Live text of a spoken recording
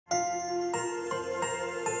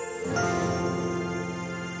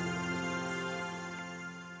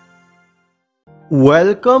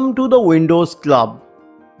Welcome to the Windows Club.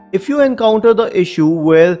 If you encounter the issue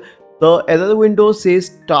where the error window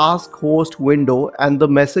says task host window and the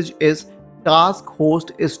message is task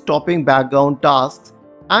host is stopping background tasks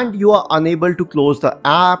and you are unable to close the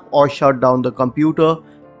app or shut down the computer,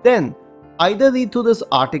 then either read through this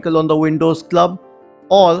article on the Windows Club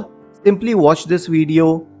or simply watch this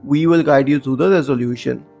video. We will guide you through the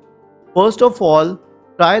resolution. First of all,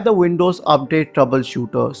 try the Windows Update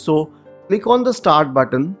Troubleshooter. So click on the Start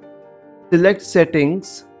button, select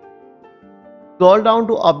Settings, scroll down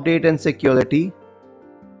to Update and Security,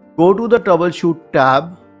 go to the Troubleshoot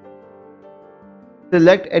tab,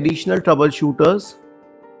 select Additional Troubleshooters,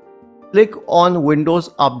 click on Windows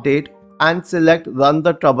Update and select Run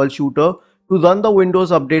the Troubleshooter to run the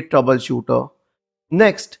Windows Update Troubleshooter.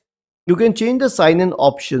 Next, you can change the sign-in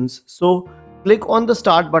options. So click on the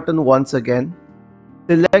Start button once again,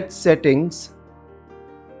 select Settings,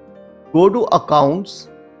 go to Accounts.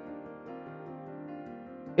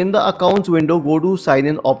 In the Accounts window, go to Sign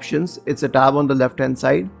In Options. It's a tab on the left hand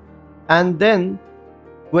side. And then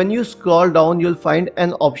when you scroll down, you'll find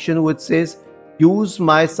an option which says Use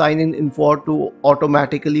my sign-in info to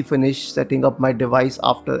automatically finish setting up my device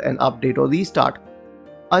after an update or restart.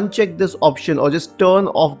 Uncheck this option or just turn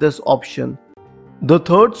off this option. The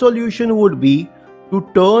third solution would be to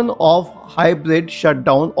turn off hybrid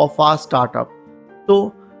shutdown or fast startup.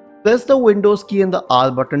 So press the Windows key and the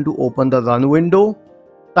R button to open the Run window.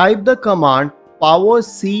 Type the command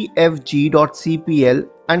powercfg.cpl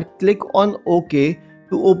and click on OK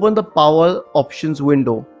to open the Power Options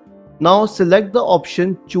window. Now select the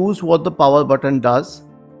option, choose what the power button does,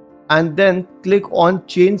 and then click on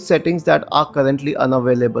Change settings that are currently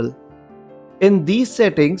unavailable. In these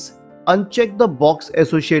settings, uncheck the box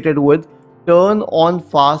associated with Turn on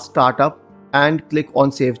Fast Startup and click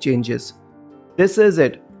on Save Changes. This is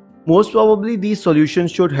it. Most probably these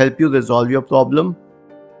solutions should help you resolve your problem.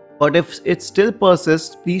 But if it still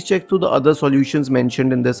persists, please check through the other solutions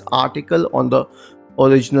mentioned in this article on the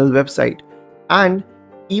original website. And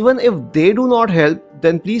even if they do not help,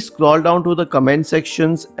 then please scroll down to the comment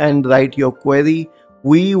sections and write your query.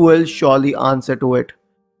 We will surely answer to it.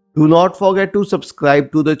 Do not forget to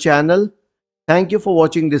subscribe to the channel. Thank you for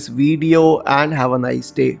watching this video and have a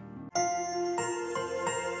nice day.